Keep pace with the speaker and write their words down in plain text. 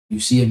You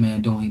see a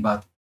man doing what he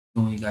about to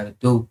do what he gotta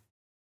do.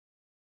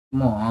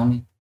 Come on,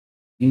 homie.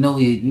 You know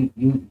you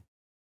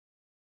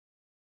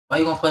why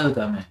you gonna play with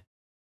that man?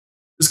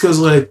 It's because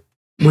like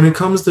when it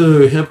comes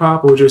to hip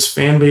hop or just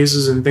fan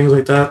bases and things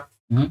like that,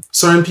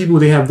 certain people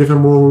they have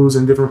different morals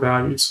and different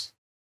values.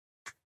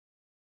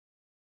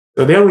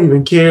 So they don't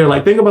even care.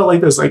 Like think about it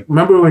like this. Like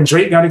remember when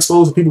Drake got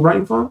exposed to people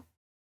writing for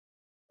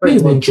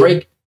him?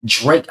 Drake,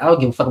 I don't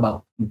give a fuck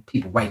about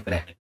people writing for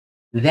that nigga.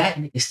 That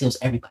nigga steals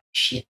everybody's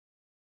shit.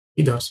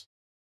 He does.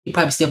 He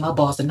probably steal my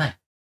balls tonight.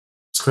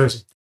 It's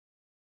crazy.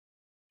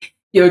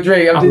 Yo,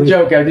 Drake, I'm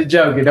just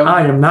joking.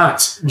 I am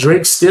not.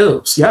 Drake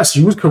steals. Yes,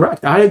 you was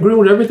correct. I agree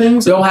with everything.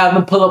 Don't have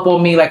him pull up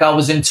on me like I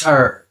was in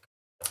Turk.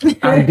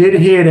 I did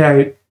hear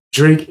that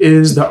Drake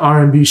is the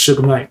R&B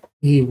Suge Knight.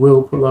 He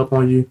will pull up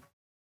on you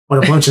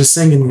with a bunch of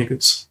singing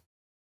niggas.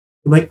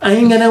 Like, I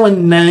ain't gonna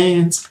one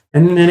night.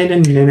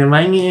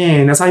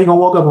 That's how he gonna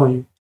walk up on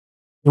you.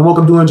 He'll walk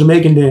up doing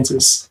Jamaican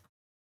dances.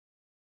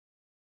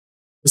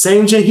 The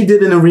same shit he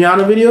did in the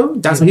Rihanna video,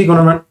 that's what he's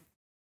gonna run.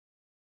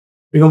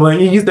 You're gonna be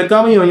like, you used to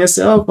call me on your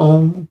cell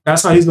phone.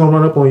 That's how he's gonna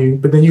run up on you.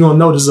 But then you're gonna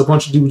notice a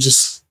bunch of dudes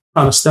just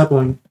trying to step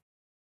on you.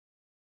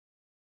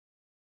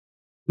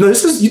 No,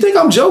 you think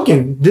I'm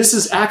joking. This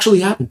has actually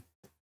happened.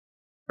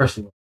 First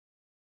of all.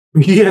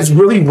 He has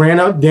really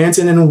ran up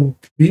dancing and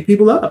beat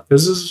people up.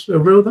 This is a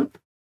real thing.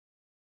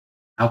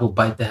 I will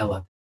bite the hell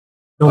out.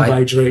 Don't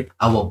bite Drake.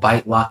 I will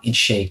bite, lock, and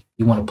shake.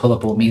 You want to pull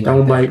up on me?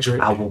 Don't bite Drake.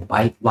 I will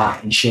bite,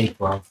 lock, and shake,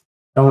 bro.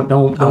 Don't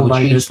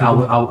bite this.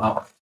 Don't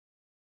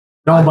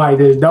bite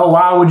this. No,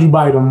 why would you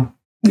bite him?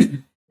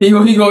 he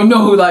gonna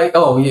know like,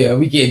 oh yeah,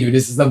 we can't do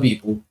this to some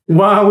people.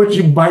 Why would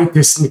you bite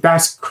this?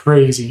 That's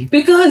crazy.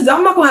 Because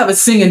I'm not gonna have a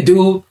singing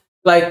dude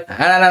like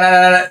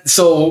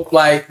so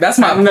like that's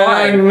my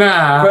pride.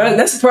 Bro,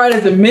 that's the pride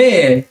of the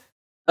man.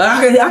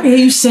 I can hear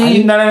you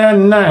saying I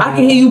can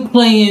hear you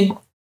playing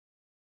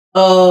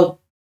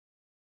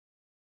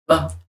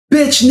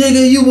bitch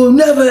nigga, you will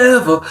never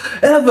ever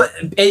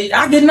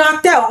I get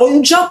knocked out or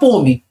you jump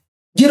on me.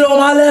 Get on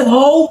my left,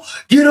 hoe.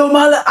 Get on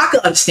my left. I can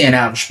understand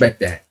that. I respect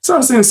that. So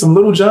I'm saying some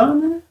Little John,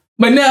 man.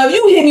 But now if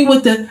you hit me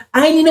with the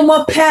I ain't even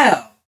my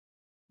pal.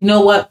 You know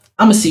what?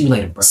 I'm gonna see you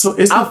later, bro. So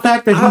it's the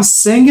fact that he's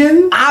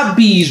singing? I'll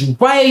be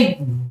right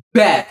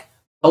back.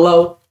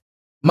 Hello?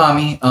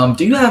 Mommy, can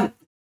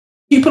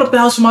you put up the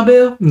house for my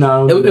bill?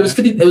 No. It was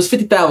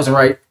 50,000,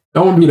 right?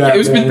 Don't do that. It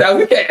was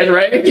 50,000 cash,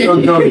 right?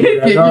 Don't do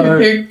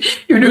that.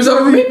 You do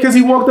something for me? Because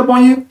he walked up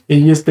on you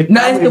and you stick.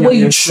 Nah, it's the way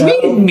you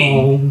treated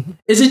me.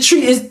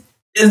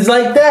 It's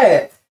like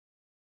that.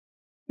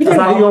 That's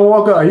how you gonna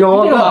walk up. You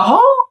gonna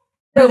walk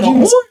up.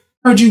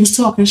 Heard you was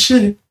talking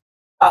shit.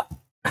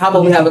 How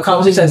about we have a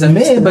conversation as a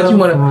man, but you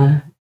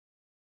wanna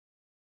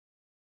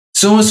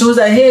soon as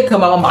that head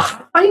come out, I'm like,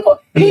 how you gonna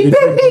he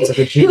bit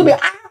me? He gonna be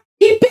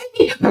he bit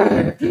me.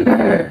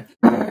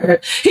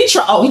 He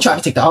tried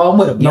to take the arm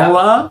with him. No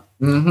lie?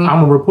 I'm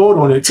gonna report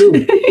on it too.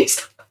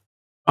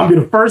 I'm gonna be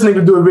the first nigga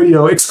to do a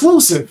video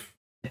exclusive.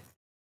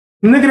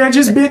 Nigga that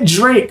just bit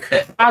Drake.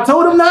 I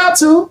told him not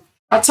to.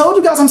 I told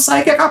you guys I'm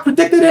psychic. I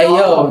predicted it. Hey,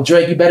 yo,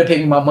 Drake, you better pay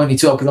me my money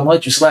too, because I'm gonna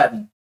let you slap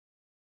me.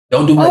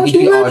 Don't do like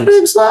EP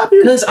artists.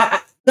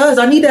 Because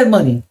I need that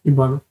money.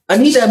 I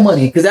need that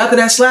money. Because after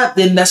that slap,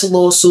 then that's a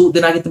lawsuit.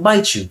 Then I get to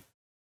bite you.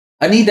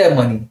 I need that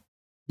money.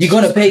 You're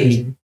gonna pay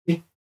me.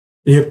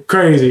 You're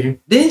crazy.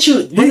 Didn't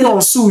you? He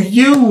gonna sue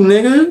you,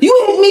 nigga.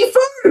 You hit me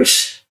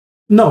first.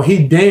 No,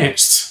 he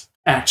danced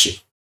at you.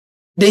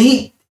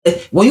 Then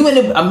when you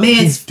in a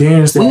man's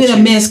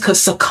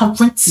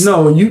circumference.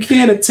 No, you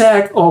can't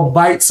attack or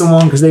bite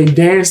someone because they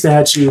danced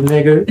at you,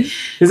 nigga.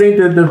 This ain't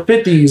the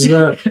 50s,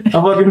 a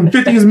fucking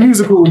 50s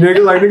musical,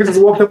 nigga. Like niggas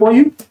just walked up on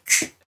you.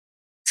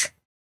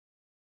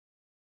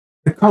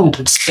 The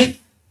codes.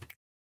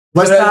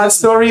 What's that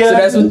story? So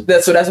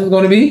that's what it's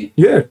gonna be?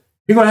 Yeah.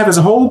 You're gonna have his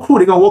whole crew.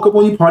 They're gonna walk up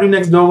on you, party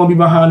next door, gonna be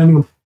behind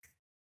him.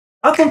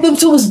 I thought them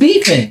two was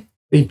beefing.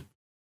 They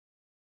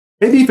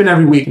beefing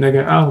every week,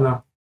 nigga. I don't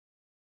know.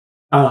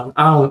 I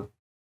don't.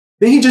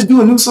 Did he just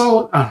do a new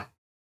song? I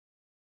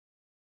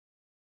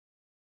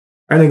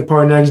think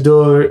Party Next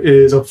Door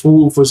is a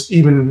fool for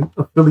even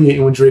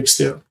affiliating with Drake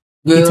still.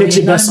 He takes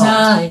your best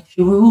songs.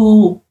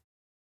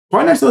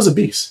 Party Next Door is a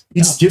beast.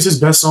 He just gives his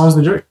best songs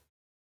to Drake.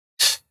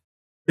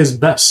 His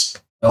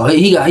best. Oh,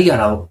 he got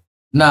a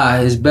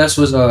his best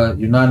was You're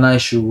Not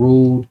Nice, You're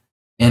Rude,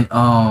 and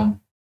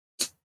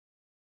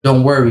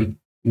Don't Worry,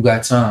 You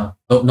Got Time.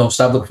 No,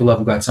 Stop Looking for Love,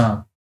 You Got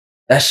Time.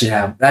 That shit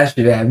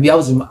happened. Me, I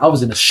was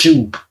in a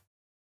shoe.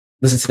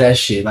 Listen to that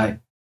shit. Like,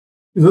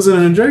 you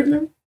listening to Drake,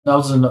 man? I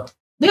was in the.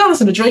 I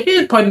listen to Drake.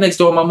 Yeah, Party Next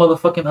Door. My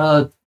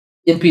motherfucking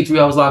MP3.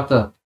 I was locked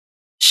up.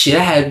 Shit,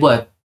 I had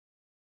what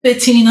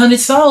 1,500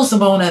 songs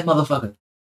on that motherfucker.